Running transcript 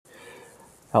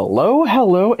Hello,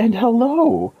 hello, and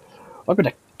hello! Welcome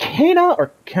to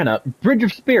Kenna, Bridge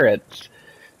of Spirits.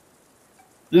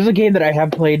 This is a game that I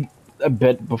have played a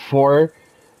bit before,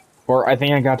 or I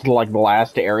think I got to like the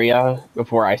last area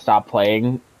before I stopped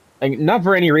playing. Like, not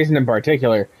for any reason in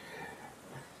particular,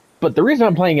 but the reason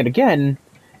I'm playing it again,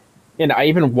 and I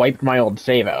even wiped my old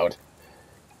save out.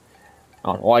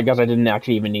 Oh, well, I guess I didn't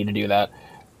actually even need to do that.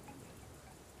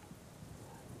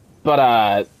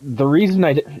 But the reason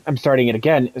I'm starting it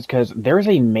again is because there's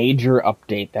a major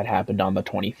update that happened on the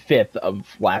 25th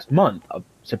of last month, of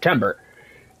September.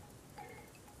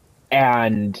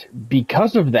 And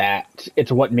because of that,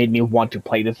 it's what made me want to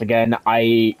play this again.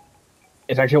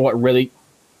 It's actually what really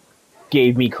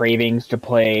gave me cravings to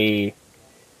play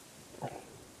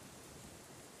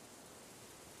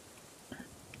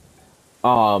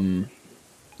the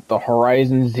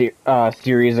Horizon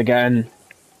series again.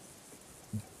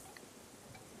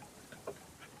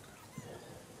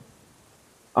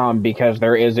 Because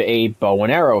there is a bow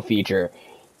and arrow feature.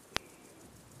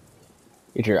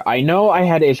 I know I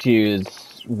had issues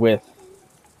with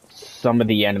some of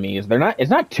the enemies. It's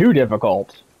not too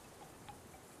difficult.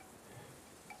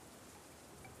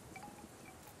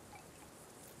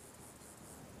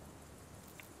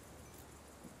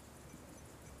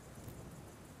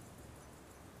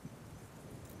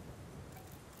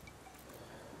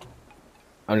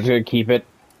 I'm just gonna keep it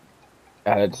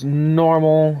at its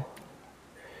normal.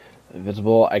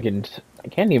 Invisible. I can't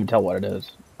even tell what it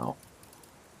is. Oh.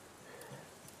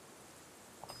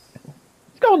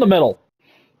 Let's go in the middle.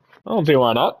 I don't see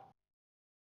why not.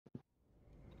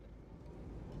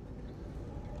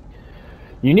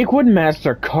 Unique wooden masks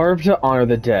are carved to honor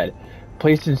the dead.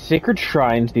 Placed in sacred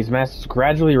shrines, these masks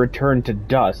gradually return to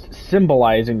dust,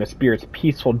 symbolizing the spirit's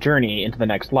peaceful journey into the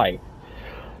next life.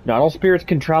 Not all spirits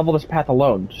can travel this path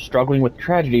alone, struggling with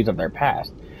tragedies of their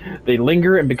past. They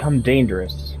linger and become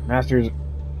dangerous. Masters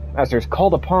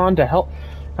called upon to help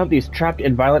these trapped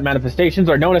in violent manifestations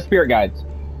are known as spirit guides.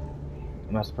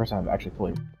 And that's the first time I've actually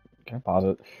fully... Can I pause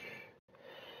it?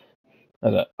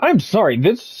 That's it. I'm sorry,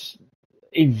 this...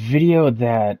 A video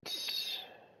that...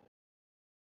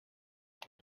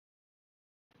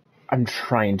 I'm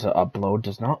trying to upload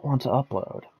does not want to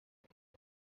upload.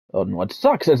 Oh, and what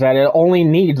sucks is that it only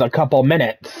needs a couple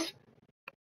minutes.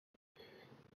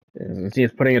 As you can see,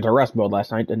 it's putting it to rest mode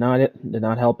last night. Did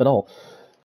not help at all.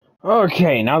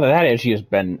 Okay, now that issue has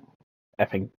been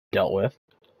effing dealt with.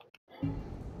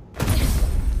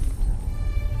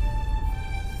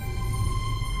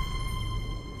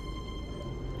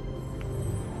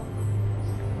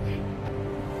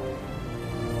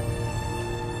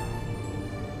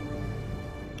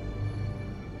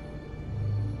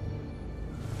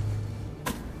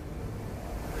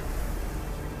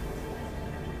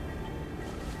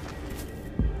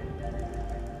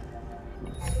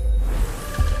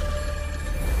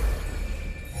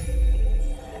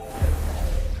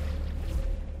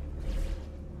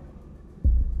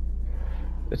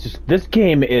 This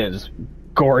game is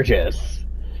gorgeous.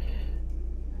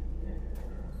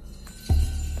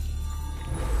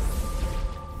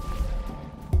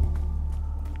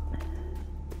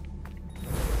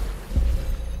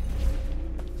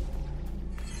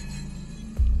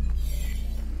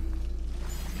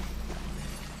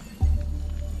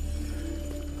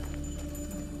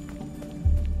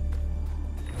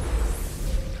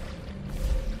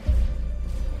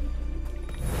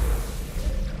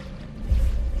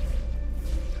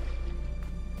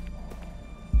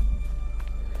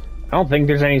 I don't think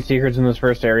there's any secrets in this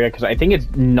first area, because I think it's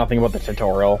nothing about the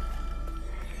tutorial.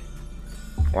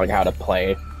 Like how to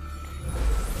play.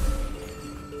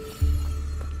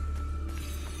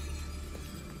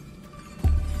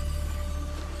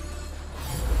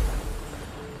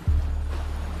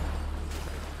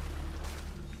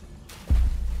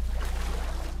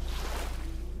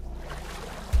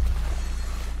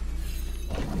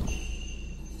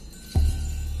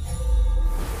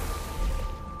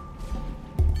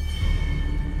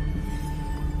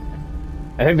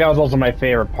 I think that was also my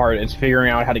favorite part, is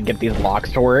figuring out how to get these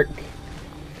locks to work.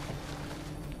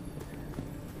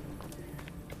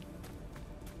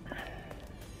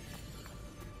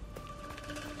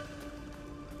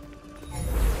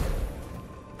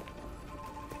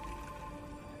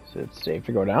 So it's safe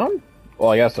to go down?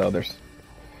 Well, I guess so. There's...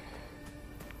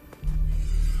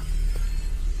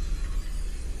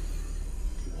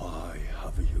 Why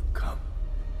have you come?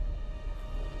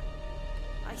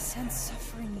 I sense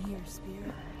suffering here,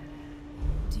 Spirit.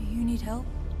 Do you need help?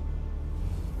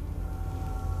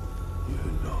 You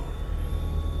know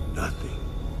nothing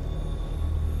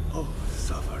of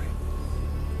suffering.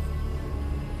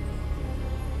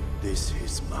 This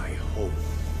is my home.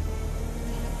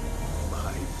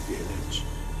 My village.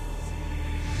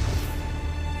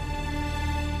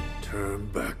 Turn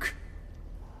back,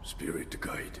 spirit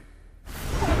guide.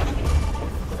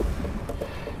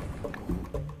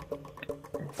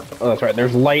 Oh, that's right.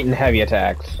 There's light and heavy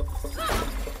attacks.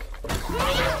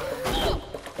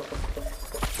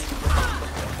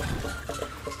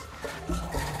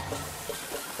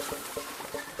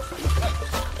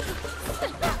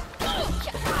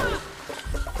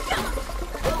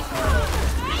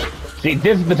 See,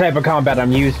 this is the type of combat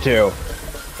I'm used to.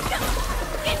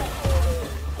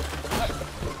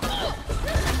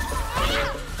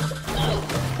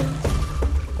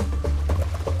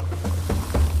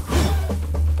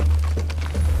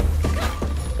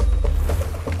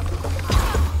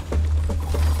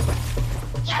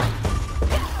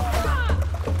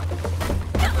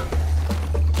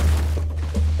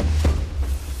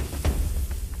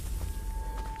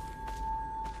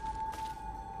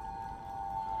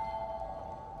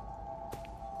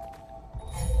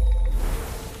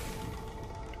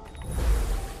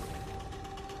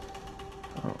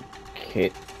 Okay.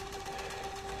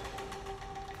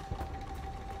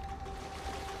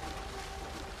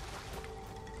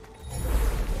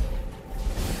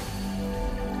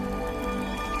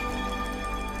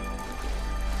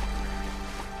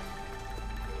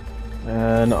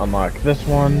 And unlock this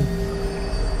one.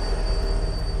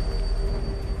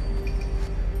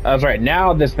 That's right,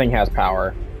 now this thing has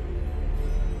power.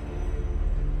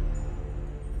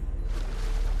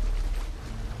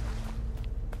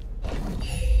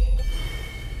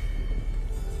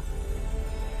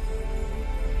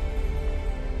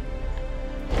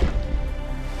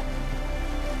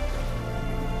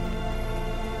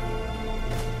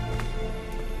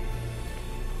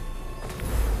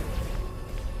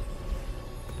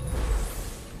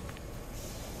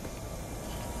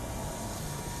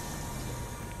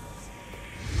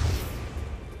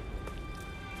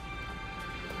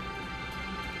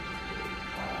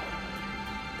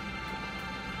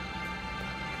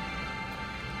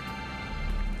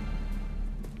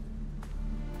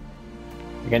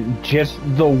 Again, just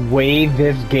the way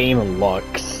this game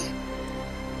looks.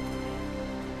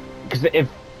 Because if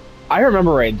I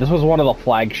remember right, this was one of the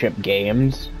flagship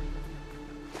games.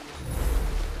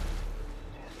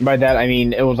 By that I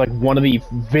mean it was like one of the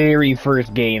very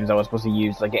first games that was supposed to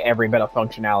use like every bit of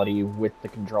functionality with the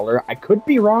controller. I could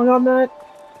be wrong on that.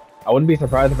 I wouldn't be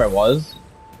surprised if I was.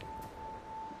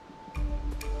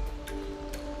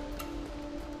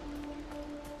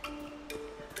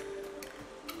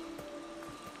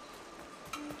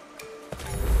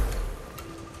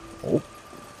 Oh.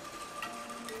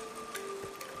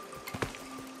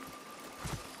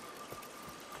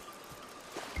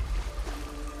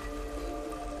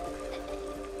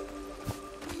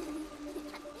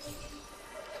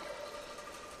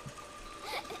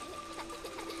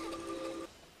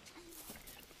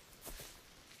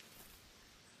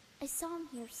 I saw him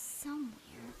here somewhere.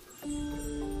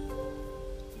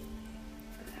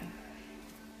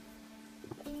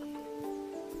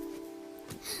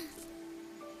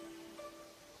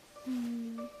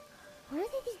 Where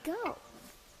did he go?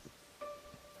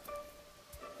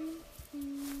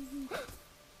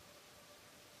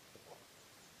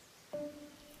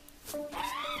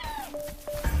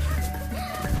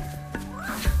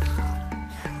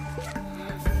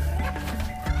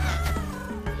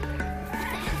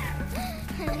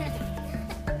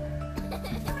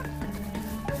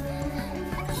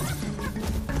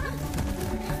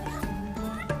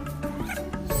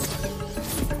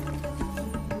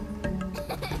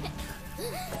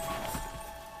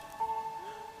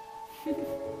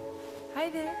 Hi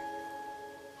there.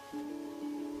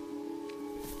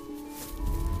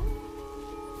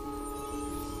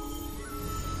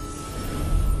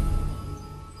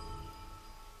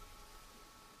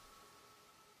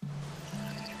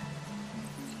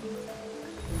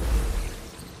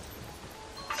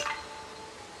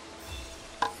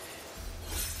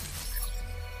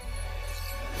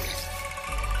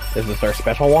 Is this our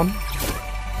special one?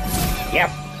 Yep.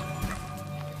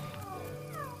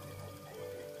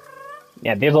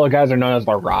 Yeah, these little guys are known as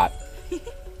the Rot.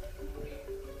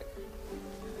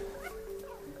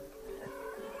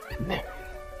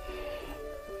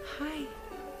 Hi.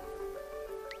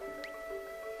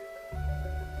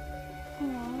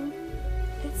 Aw,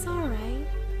 it's alright.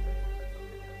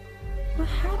 What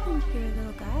happened here,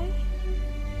 little guy?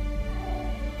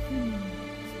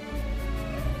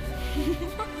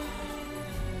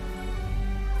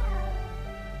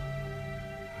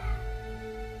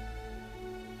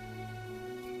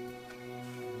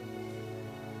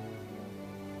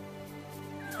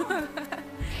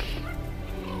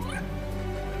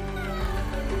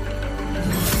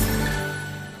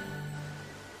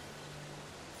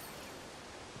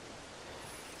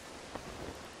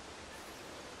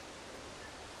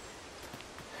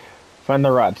 Find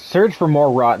the rot. Search for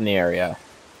more rot in the area.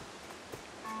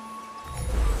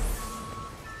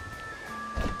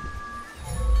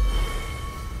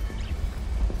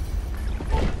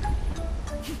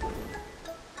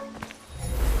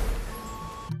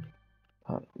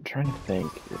 I'm trying to think.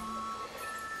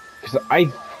 Because I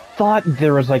thought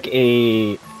there was like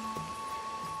a...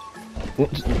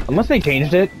 Unless they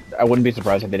changed it, I wouldn't be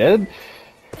surprised if they did.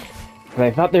 But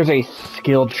I thought there's a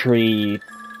skill tree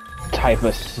type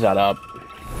of setup.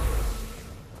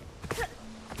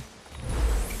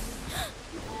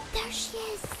 There she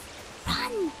is!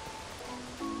 Run!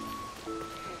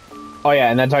 Oh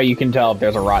yeah, and that's how you can tell if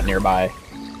there's a rot nearby.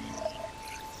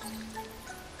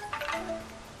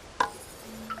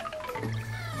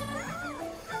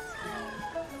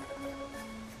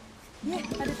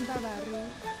 Ada tentara baru.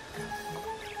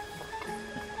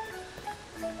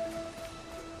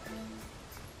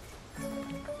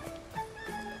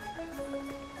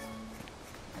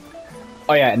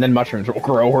 Oh yeah, and then mushrooms will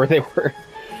grow where they were.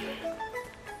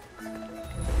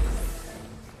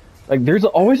 Like, there's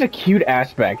always a cute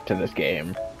aspect to this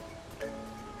game.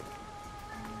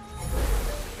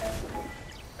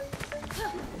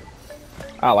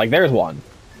 Ah, like there's one.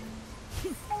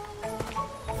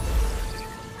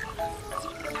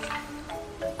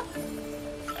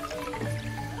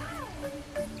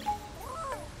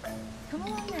 Come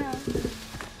along now.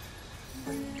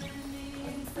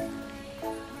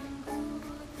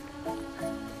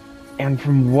 And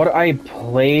from what I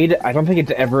played, I don't think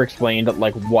it's ever explained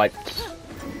like what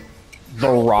the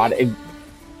rod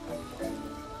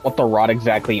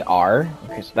exactly are.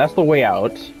 Okay, so that's the way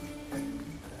out.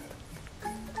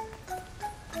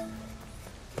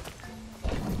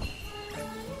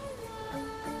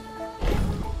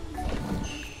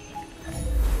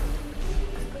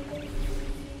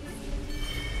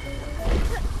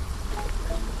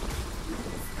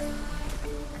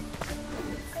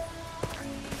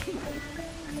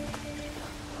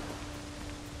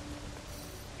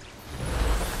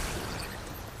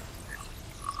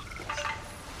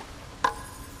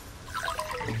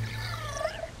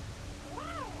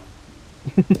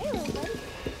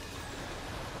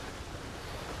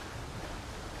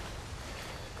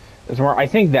 I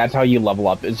think that's how you level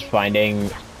up, is finding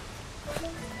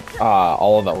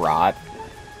all of the rot.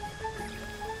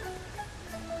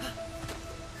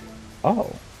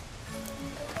 Oh.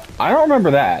 I don't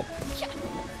remember that.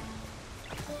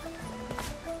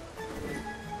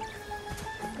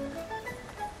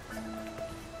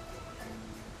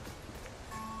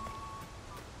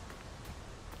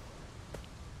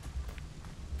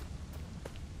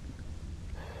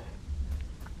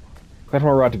 Collect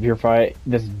more rot to purify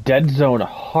this dead zone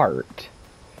heart.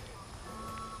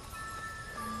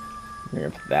 I wonder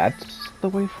if that's the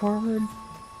way forward.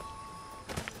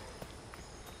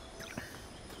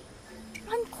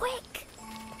 Run quick!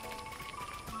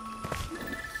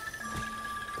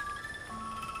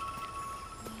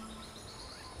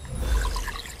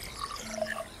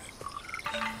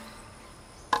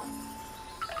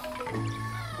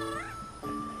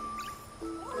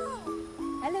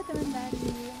 Halo teman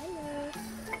baru. Halo.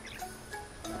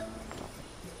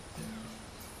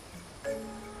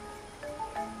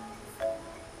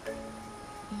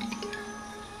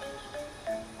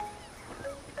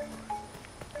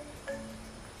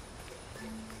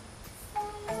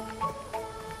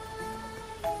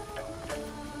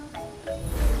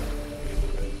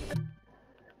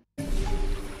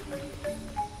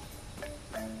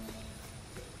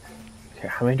 Okay,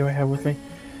 how many do I have with me?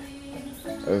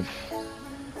 Hold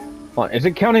on, is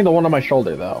it counting the one on my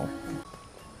shoulder, though?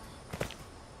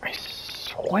 I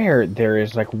swear there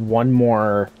is, like, one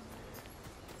more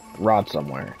rod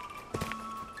somewhere.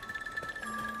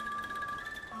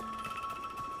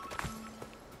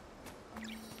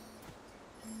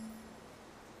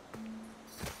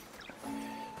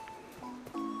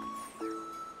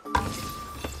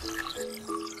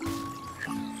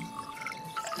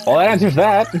 Well, that answers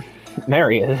that.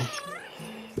 There he is.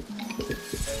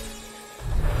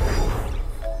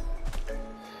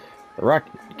 The rock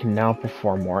can now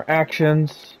perform more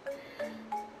actions.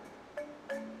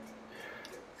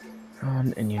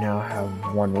 And you now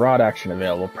have one rod action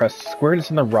available. Press square to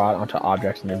send the rod onto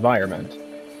objects in the environment.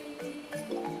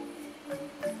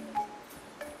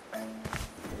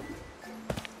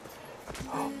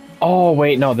 Oh,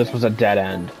 wait, no, this was a dead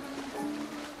end.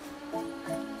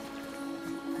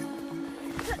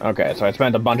 Okay, so I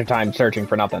spent a bunch of time searching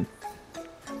for nothing.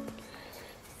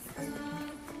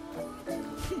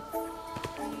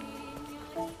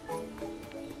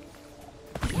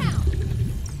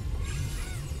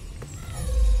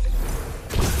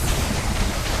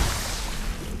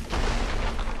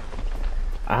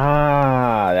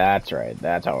 Ah, that's right.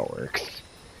 That's how it works.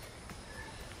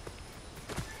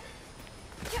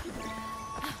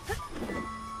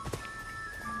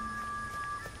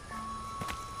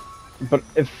 But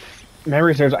if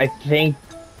memory serves, I think...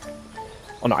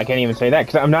 Oh no, I can't even say that,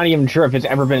 because I'm not even sure if it's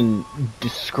ever been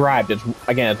described as,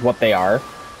 again, as what they are.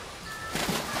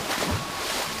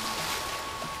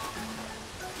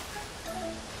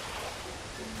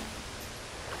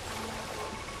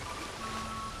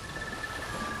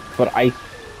 But I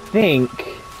think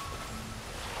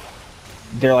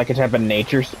they're like a type of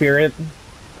nature spirit.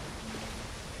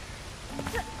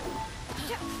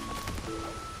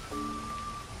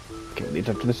 Okay, leads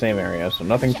up to the same area, so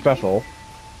nothing special.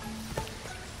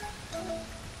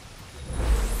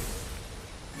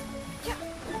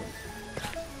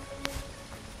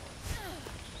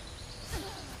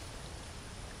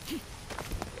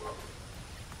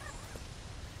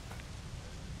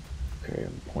 Okay,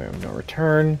 point of no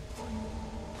return.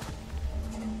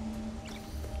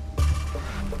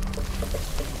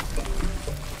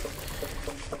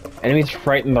 Enemies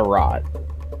frighten the rot.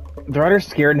 The rot are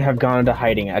scared and have gone into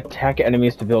hiding. Attack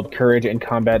enemies to build courage in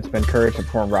combat. Spend courage to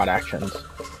perform rot actions.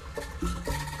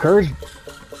 Courage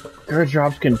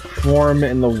drops can form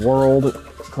in the world.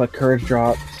 Collect courage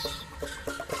drops.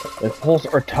 If pulse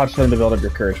or touch them to build up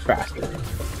your courage faster.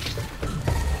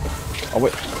 Oh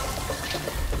wait.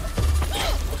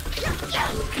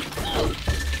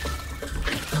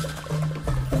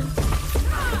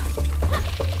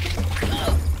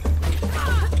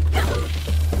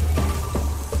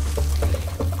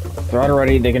 They're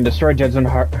already. They can destroy dead zone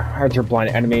hearts or blind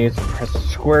enemies. Press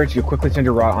square to quickly send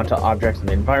your rot onto objects in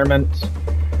the environment.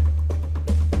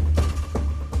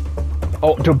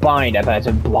 Oh, to bind. I thought I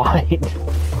said blind.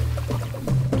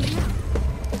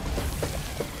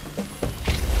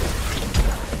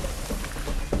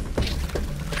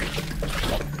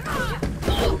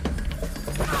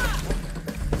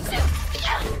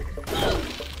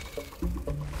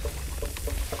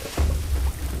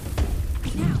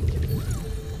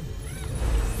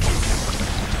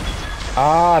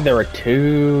 Ah, there were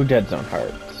 2 dead zone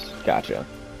hearts. Gotcha.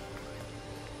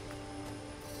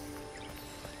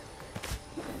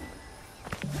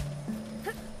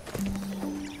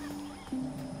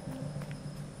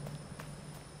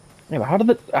 Yeah,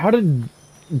 but how did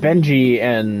Benji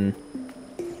and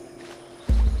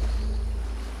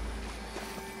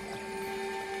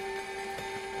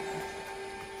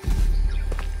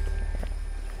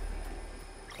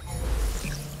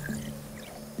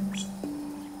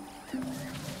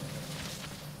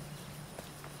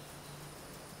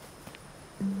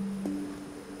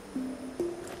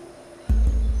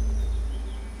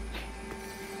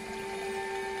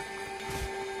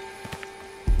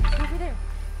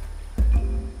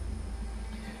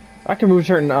I can move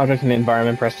certain objects in the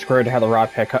environment, press square to have the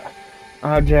rot pick up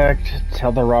object,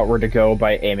 tell the rot where to go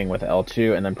by aiming with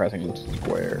L2 and then pressing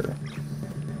square.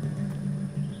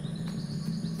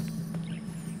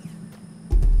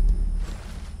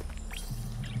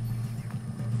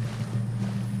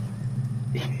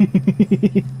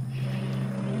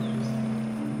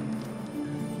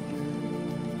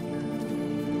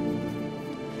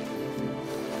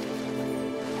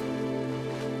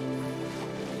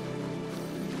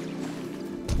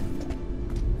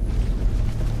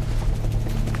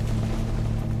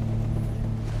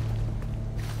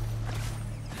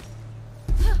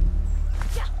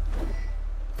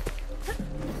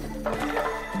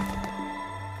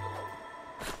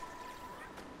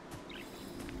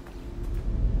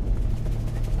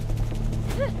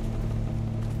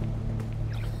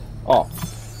 Oh.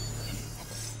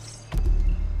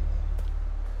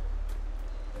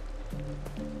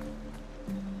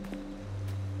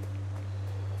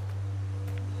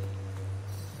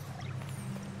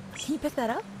 Can you pick that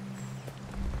up?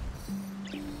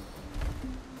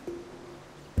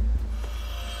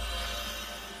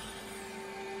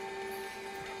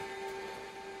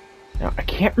 Now, I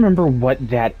can't remember what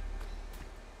that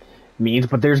means,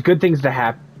 but there's good things to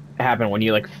happen when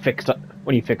you like fix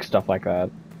stuff like that.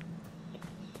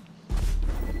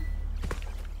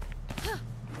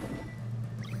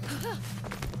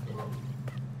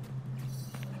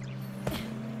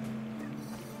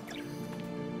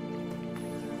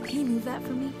 Can you move that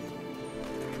for me?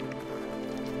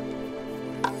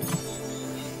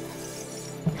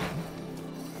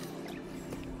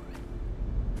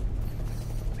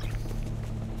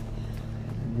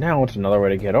 now it's another way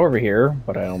to get over here,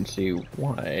 but I don't see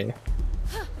why.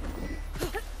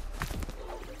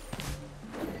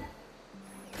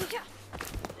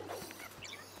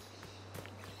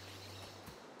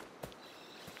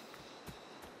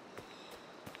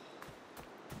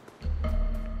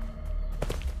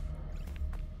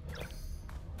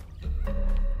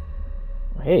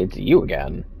 Hey, it's you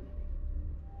again.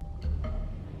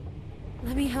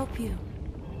 Let me help you.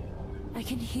 I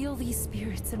can heal these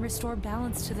spirits and restore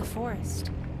balance to the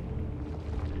forest.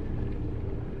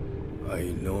 I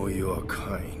know you are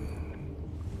kind.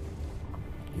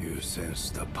 You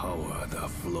sense the power that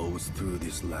flows through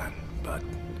this land, but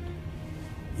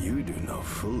you do not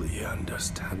fully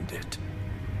understand it.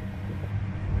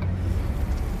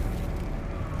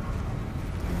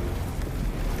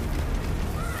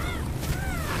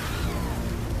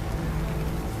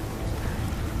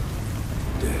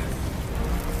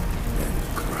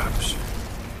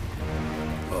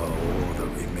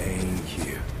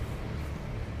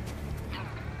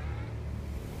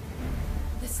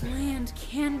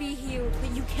 Can be healed,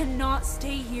 but you cannot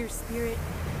stay here, Spirit.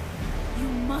 You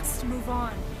must move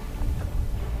on.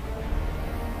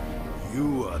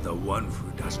 You are the one who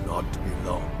does not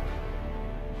belong.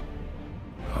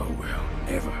 I will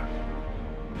never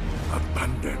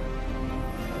abandon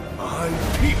my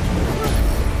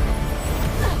people.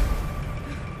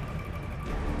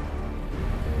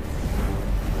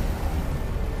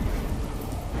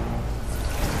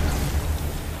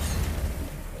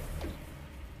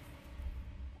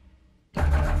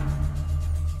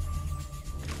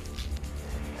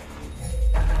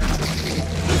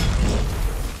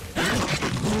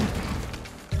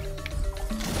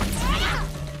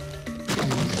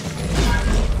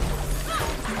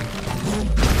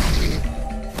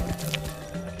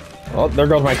 Oh, there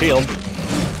goes my shield.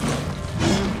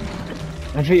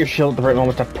 Activate your shield at the right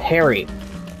moment to parry.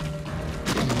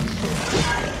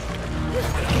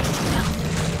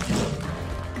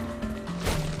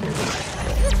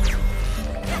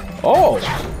 Oh!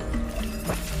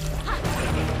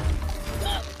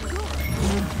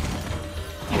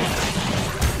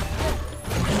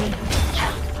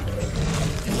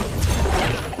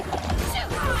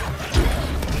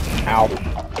 Ow.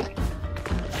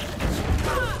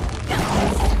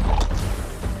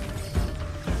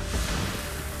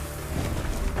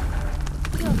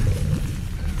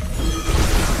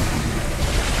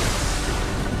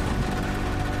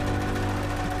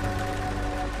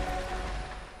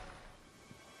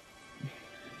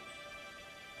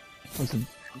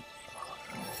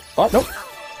 Oh, nope.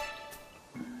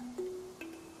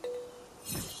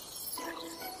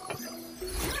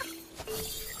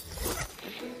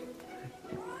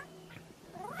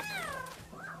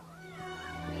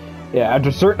 Yeah,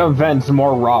 after certain events,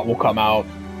 more rot will come out.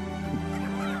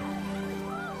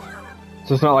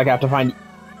 So it's not like I have to find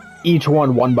each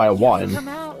one by one. Come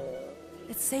out.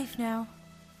 It's safe now.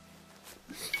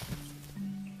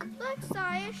 Look,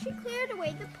 Saya, she cleared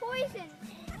away the poison.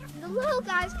 The little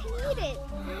guys can eat it.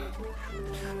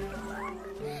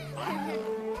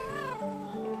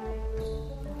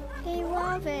 They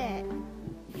love it.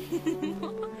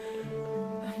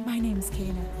 My name's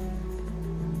Kana.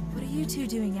 What are you two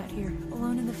doing out here,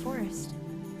 alone in the forest?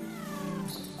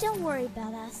 Don't worry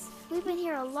about us. We've been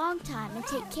here a long time and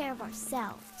take care of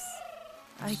ourselves.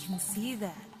 I can see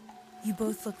that. You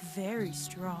both look very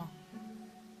strong.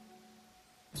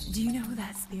 Do you know who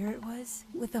that spirit was,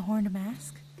 with the horned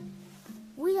mask?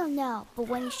 We don't know, but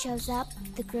when he shows up,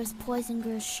 the girl's poison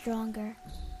grows stronger.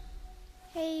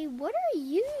 Hey, what are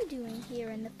you doing here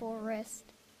in the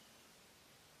forest?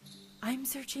 I'm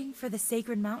searching for the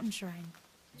sacred mountain shrine.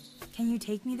 Can you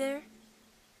take me there?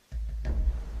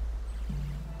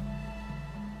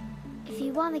 If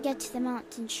you want to get to the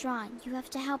mountain shrine, you have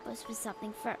to help us with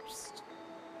something first.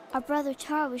 Our brother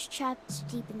Tara was trapped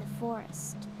deep in the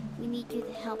forest. We need you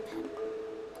to help him.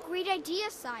 Great idea,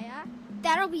 Saya.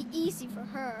 That'll be easy for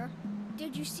her.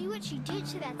 Did you see what she did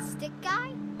to that stick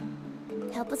guy?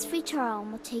 Help us free Tara and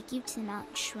we'll take you to the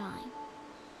mountain shrine.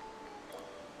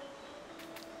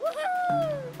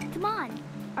 Woohoo! Come on,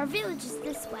 our village is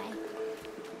this way.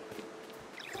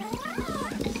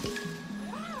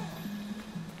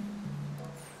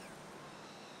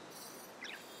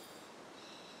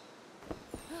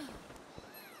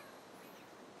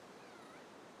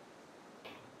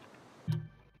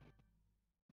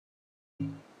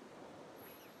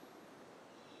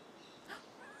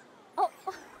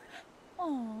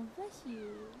 Oh, bless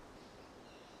you.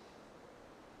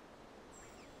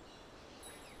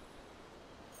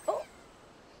 Oh.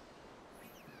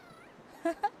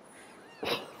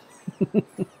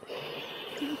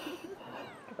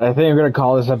 I think I'm gonna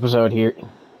call this episode here.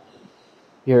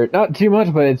 Not too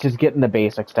much, but it's just getting the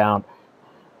basics down.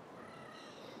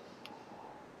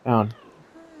 Down.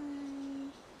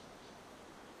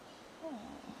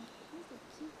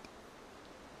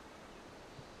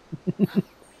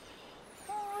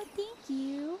 Oh, thank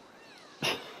you.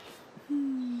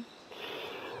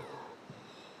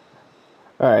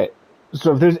 Alright.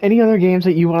 So if there's any other games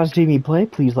that you want to see me play,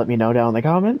 please let me know down in the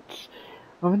comments.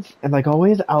 And like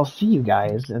always, I'll see you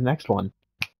guys in the next one.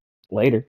 Later.